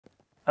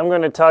I'm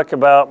going to talk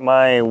about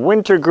my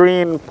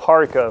Wintergreen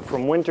Parka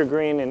from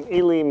Wintergreen in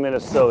Ely,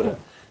 Minnesota.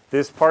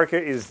 This parka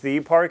is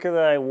the parka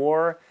that I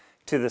wore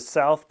to the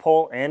South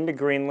Pole and to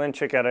Greenland.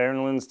 Check out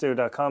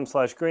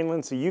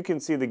ironlandsdo.com/Greenland so you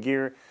can see the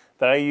gear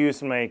that I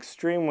use in my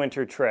extreme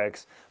winter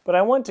treks. But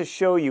I want to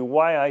show you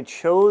why I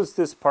chose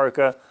this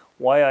parka,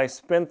 why I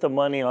spent the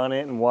money on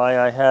it, and why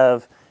I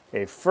have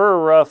a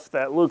fur ruff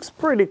that looks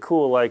pretty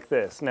cool like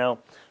this. Now,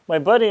 my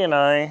buddy and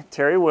I,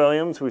 Terry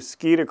Williams, who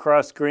skied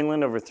across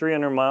Greenland over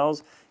 300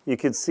 miles, you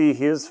can see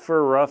his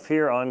fur ruff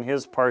here on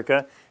his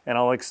parka, and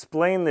I'll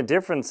explain the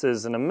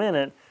differences in a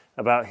minute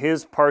about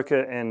his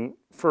parka and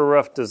fur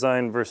ruff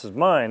design versus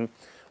mine.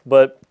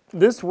 But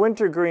this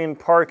Wintergreen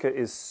Parka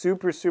is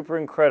super, super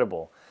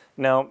incredible.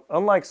 Now,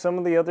 unlike some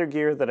of the other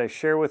gear that I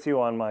share with you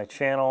on my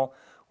channel,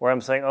 where I'm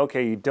saying,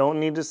 okay, you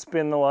don't need to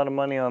spend a lot of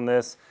money on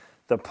this,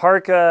 the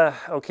parka,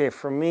 okay,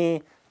 for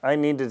me, I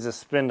needed to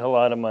spend a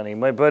lot of money.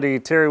 My buddy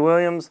Terry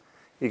Williams,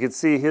 you can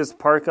see his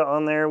parka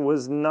on there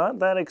was not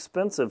that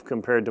expensive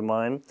compared to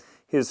mine.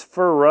 His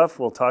fur ruff,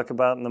 we'll talk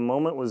about in a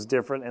moment, was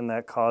different and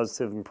that caused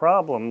him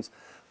problems.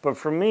 But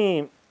for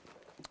me,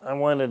 I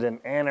wanted an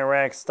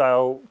anorak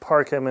style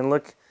parka. I mean,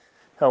 look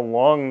how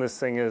long this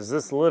thing is.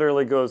 This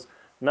literally goes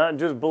not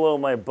just below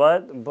my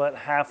butt, but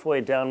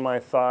halfway down my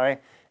thigh.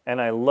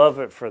 And I love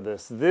it for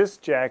this. This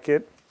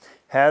jacket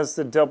has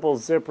the double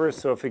zipper,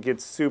 so if it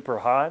gets super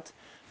hot,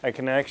 I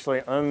can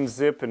actually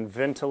unzip and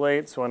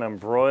ventilate, so when I'm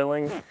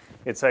broiling,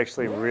 it's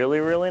actually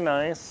really, really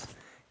nice.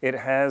 It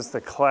has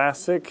the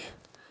classic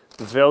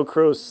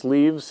Velcro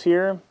sleeves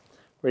here,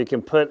 where you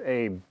can put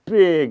a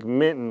big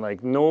mitten,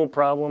 like no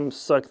problem,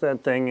 suck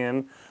that thing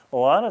in. A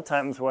lot of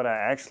times what I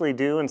actually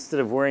do, instead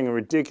of wearing a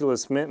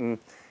ridiculous mitten,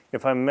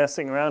 if I'm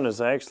messing around, is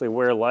I actually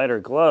wear lighter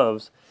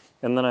gloves,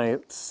 and then I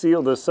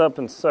seal this up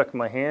and suck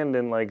my hand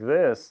in like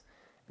this,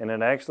 and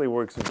it actually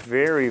works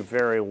very,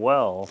 very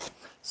well.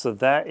 So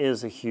that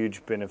is a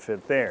huge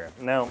benefit there.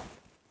 Now,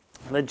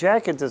 the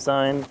jacket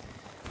design,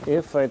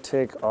 if I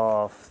take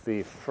off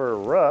the fur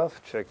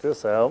ruff, check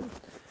this out,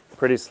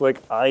 pretty slick.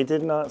 I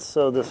did not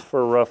sew this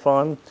fur ruff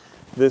on.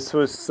 This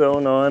was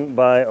sewn on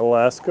by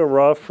Alaska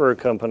Raw Fur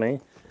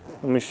Company.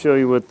 Let me show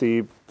you what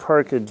the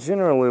parka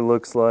generally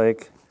looks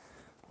like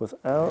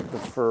without the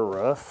fur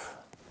ruff.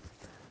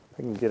 I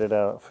can get it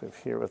out of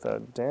here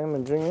without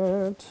damaging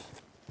it.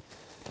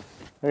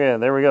 Okay,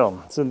 there we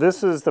go. So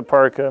this is the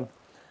parka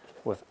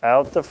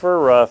without the fur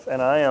ruff,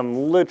 and I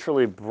am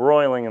literally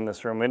broiling in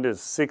this room. It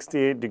is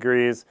 68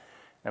 degrees,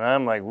 and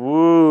I'm like,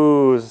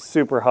 woo,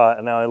 super hot.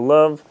 And now I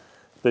love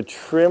the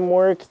trim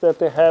work that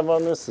they have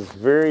on this. It's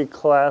very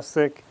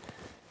classic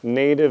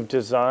native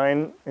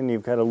design, and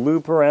you've got a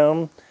loop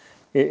around.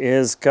 It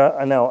is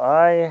got, now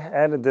I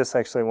added this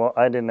actually, well,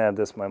 I didn't add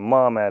this, my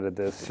mom added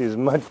this. She's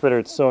much better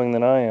at sewing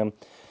than I am.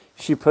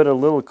 She put a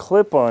little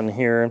clip on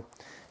here,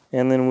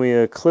 and then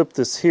we clip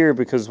this here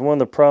because one of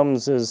the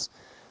problems is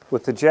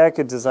with the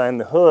jacket design,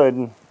 the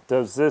hood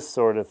does this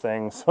sort of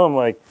thing. So I'm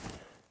like,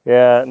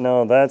 yeah,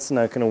 no, that's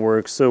not going to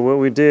work. So what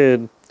we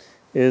did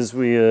is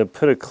we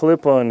put a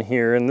clip on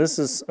here, and this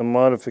is a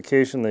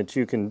modification that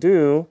you can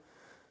do.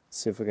 Let's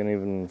see if I can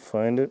even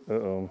find it.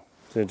 Uh-oh,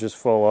 did it just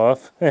fall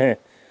off? Let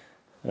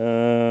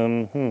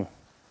me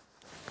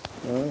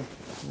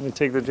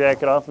take the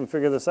jacket off and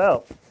figure this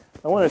out.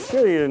 I want to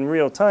show you in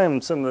real time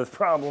some of the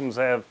problems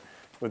I have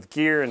with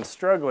gear and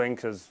struggling,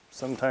 because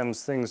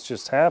sometimes things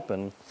just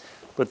happen.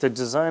 But the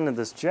design of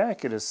this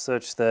jacket is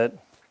such that,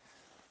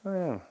 oh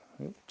yeah,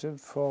 it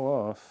did fall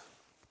off.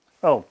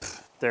 Oh,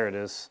 there it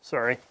is,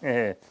 sorry.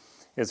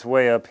 It's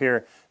way up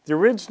here. The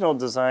original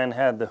design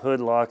had the hood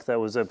lock that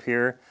was up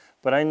here,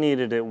 but I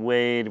needed it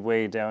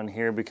way down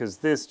here because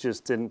this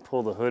just didn't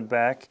pull the hood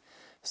back.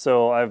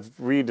 So I've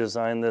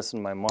redesigned this,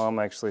 and my mom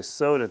actually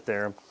sewed it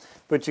there.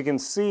 But you can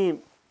see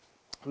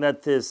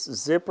that this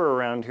zipper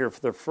around here for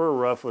the fur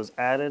ruff was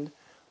added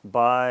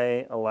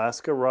by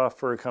Alaska Raw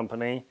Fur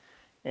Company.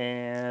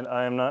 And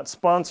I am not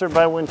sponsored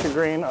by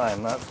Wintergreen. I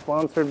am not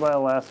sponsored by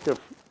Alaska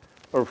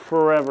or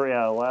Forever.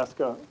 Yeah,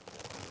 Alaska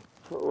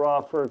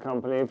Raw Fur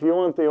Company. If you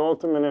want the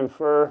ultimate in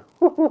fur,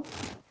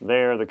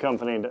 they're the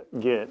company to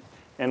get.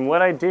 And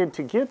what I did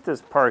to get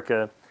this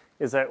parka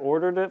is I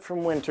ordered it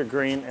from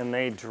Wintergreen, and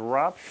they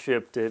drop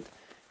shipped it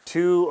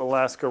to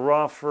Alaska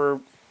Raw Fur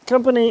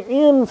Company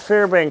in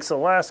Fairbanks,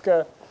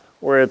 Alaska,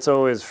 where it's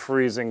always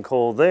freezing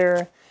cold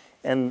there.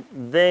 And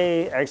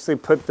they actually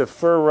put the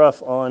fur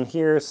ruff on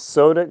here,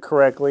 sewed it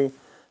correctly,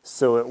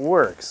 so it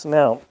works.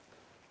 Now,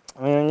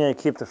 I'm going to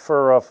keep the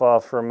fur ruff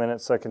off for a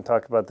minute so I can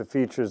talk about the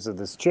features of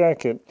this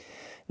jacket.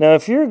 Now,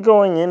 if you're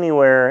going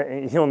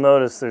anywhere, you'll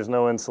notice there's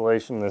no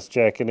insulation in this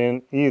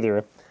jacket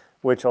either,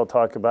 which I'll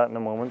talk about in a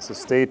moment, so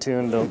stay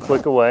tuned, don't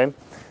click away.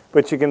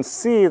 But you can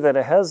see that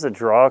it has the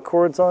draw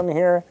cords on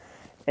here,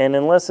 and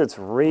unless it's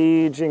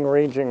raging,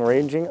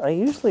 I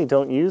usually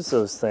don't use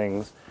those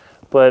things.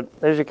 But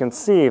as you can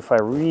see, if I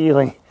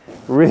really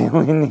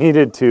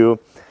needed to,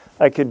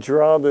 I could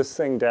draw this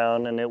thing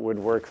down and it would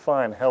work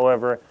fine.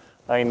 However,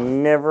 I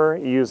never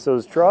use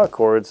those draw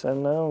cords,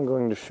 and now I'm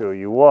going to show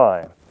you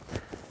why.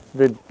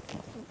 The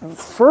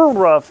fur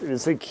ruff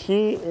is a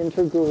key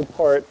integral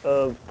part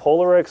of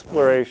polar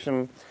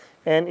exploration,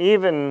 and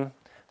even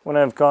when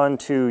I've gone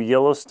to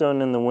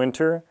Yellowstone in the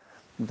winter,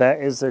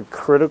 that is a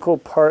critical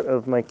part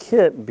of my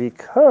kit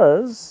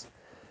because,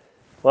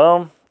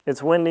 well,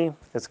 it's windy,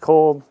 it's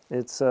cold,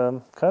 it's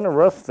kind of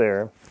rough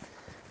there.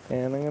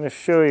 And I'm going to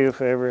show you,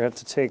 if I ever have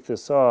to take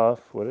this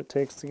off, what it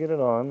takes to get it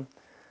on.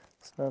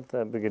 It's not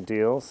that big a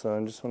deal, so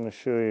I just want to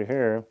show you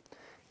here.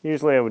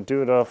 Usually I would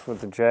do it off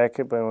with the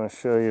jacket, but I want to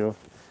show you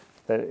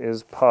that it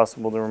is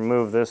possible to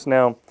remove this.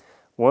 Now,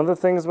 one of the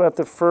things about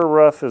the fur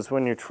ruff is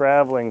when you're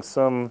traveling,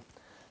 some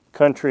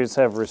countries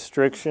have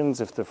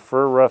restrictions. If the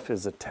fur ruff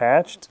is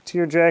attached to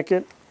your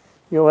jacket,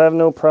 you'll have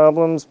no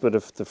problems, but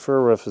if the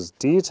fur ruff is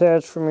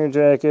detached from your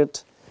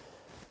jacket,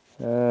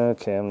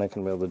 okay, I'm not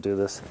going to be able to do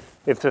this.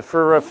 If the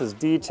fur ruff is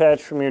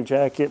detached from your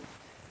jacket,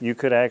 you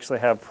could actually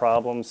have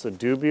problems, so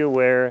do be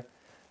aware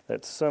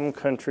that some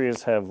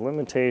countries have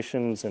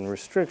limitations and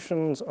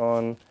restrictions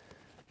on,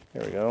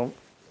 there we go,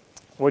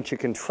 what you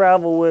can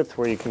travel with,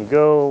 where you can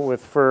go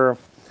with fur,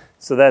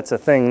 so that's a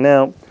thing.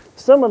 Now,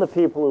 some of the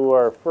people who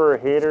are fur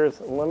haters,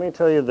 let me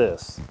tell you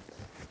this.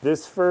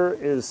 This fur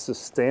is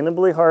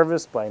sustainably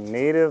harvested by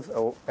native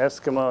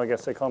Eskimo, I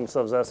guess they call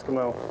themselves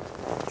Eskimo,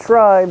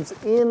 tribes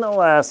in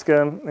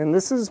Alaska, and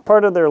this is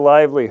part of their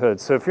livelihood.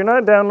 So if you're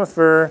not down with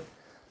fur,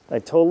 I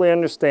totally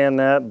understand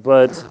that,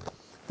 but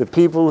the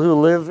people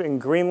who live in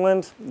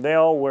Greenland, they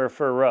all wear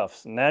fur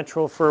ruffs,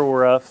 natural fur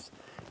ruffs.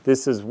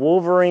 This is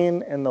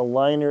wolverine, and the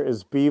liner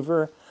is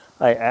beaver.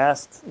 I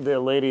asked the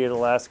lady at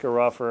Alaska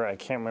Ruffer, I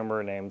can't remember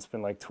her name, it's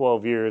been like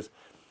 12 years,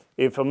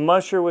 if a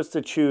musher was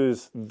to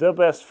choose the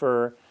best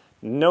fur,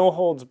 no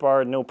holds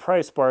barred, no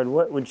price barred,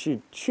 what would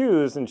she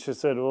choose? And she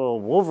said, well,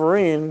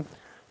 wolverine,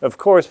 of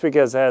course,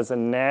 because it has a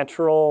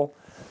natural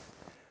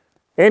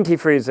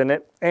antifreeze in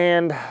it,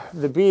 and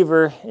the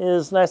beaver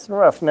is nice and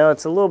rough. Now,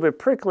 it's a little bit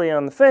prickly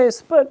on the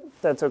face, but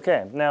that's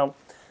okay. Now,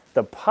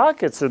 the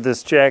pockets of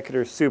this jacket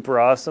are super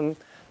awesome.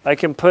 I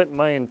can put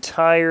my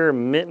entire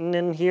mitten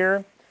in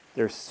here.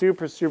 They're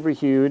super, super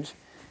huge.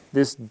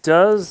 This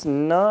does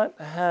not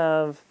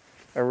have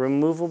a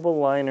removable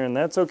liner, and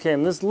that's okay.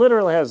 And this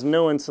literally has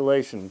no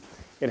insulation.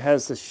 It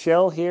has the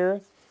shell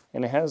here,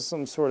 and it has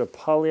some sort of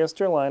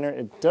polyester liner.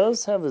 It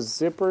does have a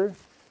zipper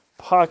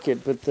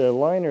pocket, but the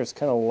liner is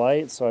kind of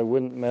light, so I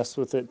wouldn't mess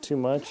with it too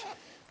much.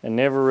 I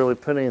never really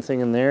put anything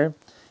in there.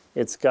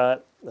 It's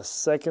got a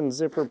second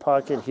zipper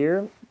pocket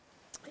here,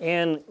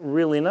 and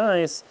really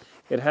nice,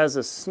 it has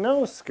a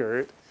snow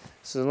skirt.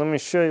 So let me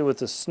show you what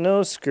the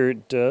snow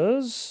skirt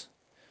does.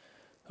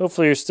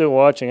 Hopefully you're still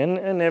watching.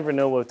 I never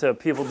know what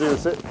people do.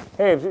 So,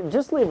 hey,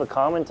 just leave a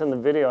comment in the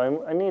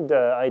video. I need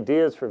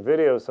ideas for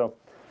videos, so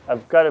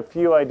I've got a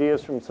few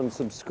ideas from some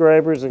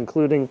subscribers,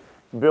 including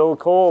Bill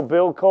Cole.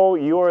 Bill Cole,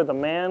 you are the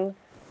man.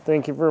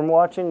 Thank you for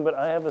watching, but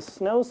I have a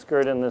snow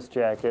skirt in this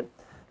jacket,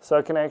 so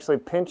I can actually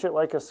pinch it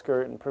like a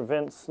skirt and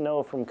prevent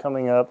snow from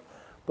coming up.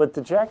 But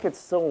the jacket's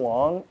so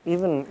long,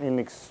 even in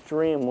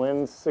extreme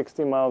winds,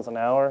 60 miles an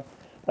hour,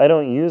 I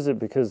don't use it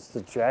because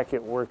the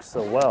jacket works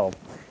so well.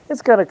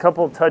 It's got a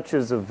couple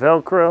touches of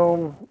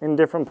Velcro in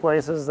different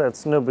places.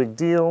 That's no big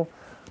deal.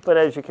 But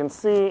as you can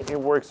see, it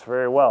works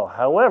very well.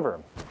 However,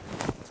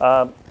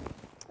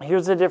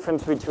 here's the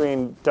difference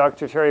between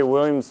Dr. Terry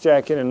Williams'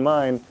 jacket and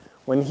mine.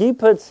 When he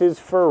puts his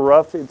fur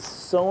ruff, it's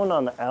sewn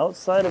on the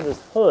outside of his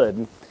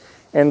hood.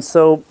 And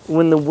so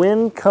when the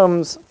wind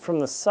comes from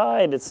the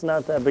side, it's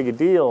not that big a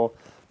deal.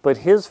 But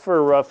his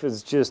fur ruff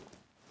is just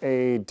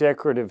a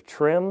decorative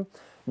trim.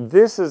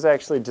 This is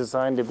actually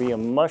designed to be a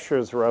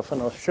musher's ruff,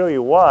 and I'll show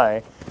you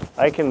why.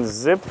 I can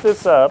zip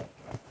this up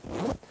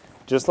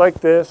just like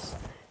this,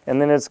 and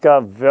then it's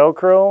got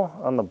Velcro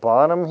on the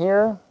bottom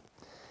here,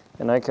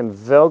 and I can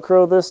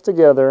Velcro this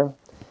together,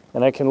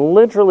 and I can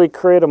literally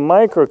create a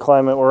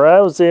microclimate where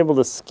I was able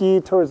to ski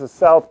towards the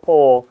South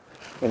Pole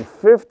in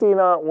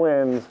 50-knot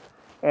winds,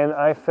 and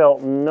I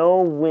felt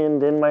no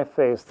wind in my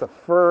face. The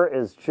fur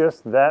is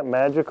just that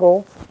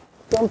magical.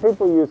 Some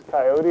people use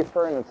coyote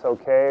fur and it's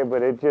okay,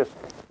 but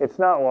it's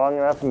not long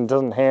enough and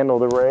doesn't handle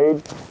the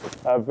rage.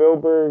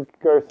 Vilberg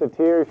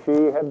Garcetier,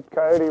 she had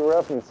coyote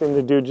ruff and seemed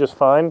to do just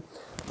fine.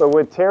 But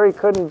what Terry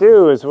couldn't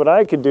do is what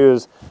I could do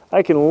is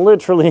I can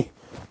literally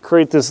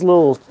create this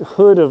little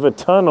hood of a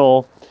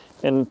tunnel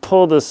and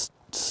pull this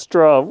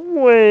straw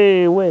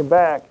way, way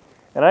back.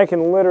 And I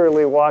can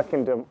literally walk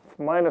into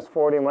minus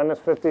 40, minus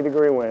 50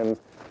 degree winds,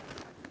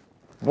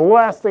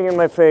 blasting in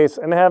my face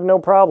and have no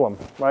problem,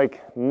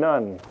 like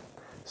none.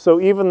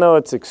 So even though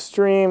it's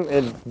extreme,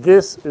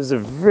 this is a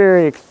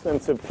very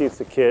expensive piece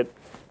of kit.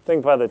 I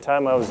think by the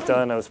time I was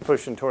done, I was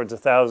pushing towards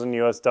 $1,000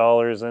 US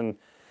in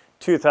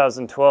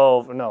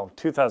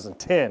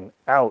 2010,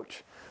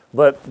 ouch.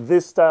 But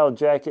this style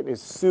jacket is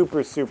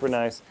super, super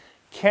nice.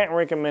 Can't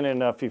recommend it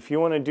enough. If you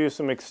want to do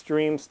some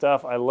extreme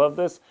stuff, I love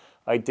this.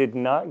 I did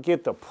not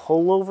get the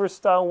pullover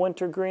style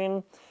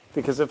wintergreen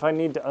because if I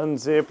need to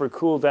unzip or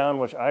cool down,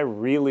 which I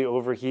really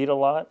overheat a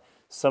lot,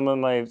 some of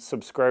my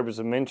subscribers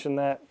have mentioned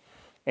that,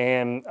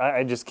 and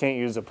I just can't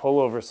use a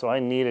pullover, so I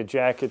need a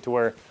jacket to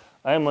where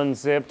I'm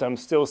unzipped, I'm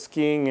still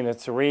skiing and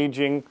it's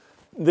raging.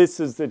 This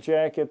is the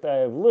jacket that I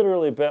have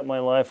literally bet my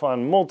life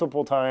on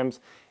multiple times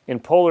in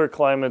polar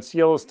climates,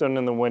 Yellowstone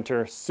in the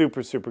winter.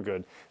 Super, super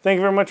good. Thank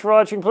you very much for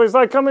watching. Please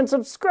like, comment,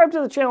 subscribe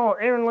to the channel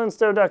at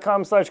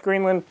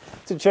aaronlinstow.com/Greenland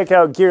to check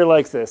out gear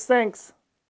like this. Thanks.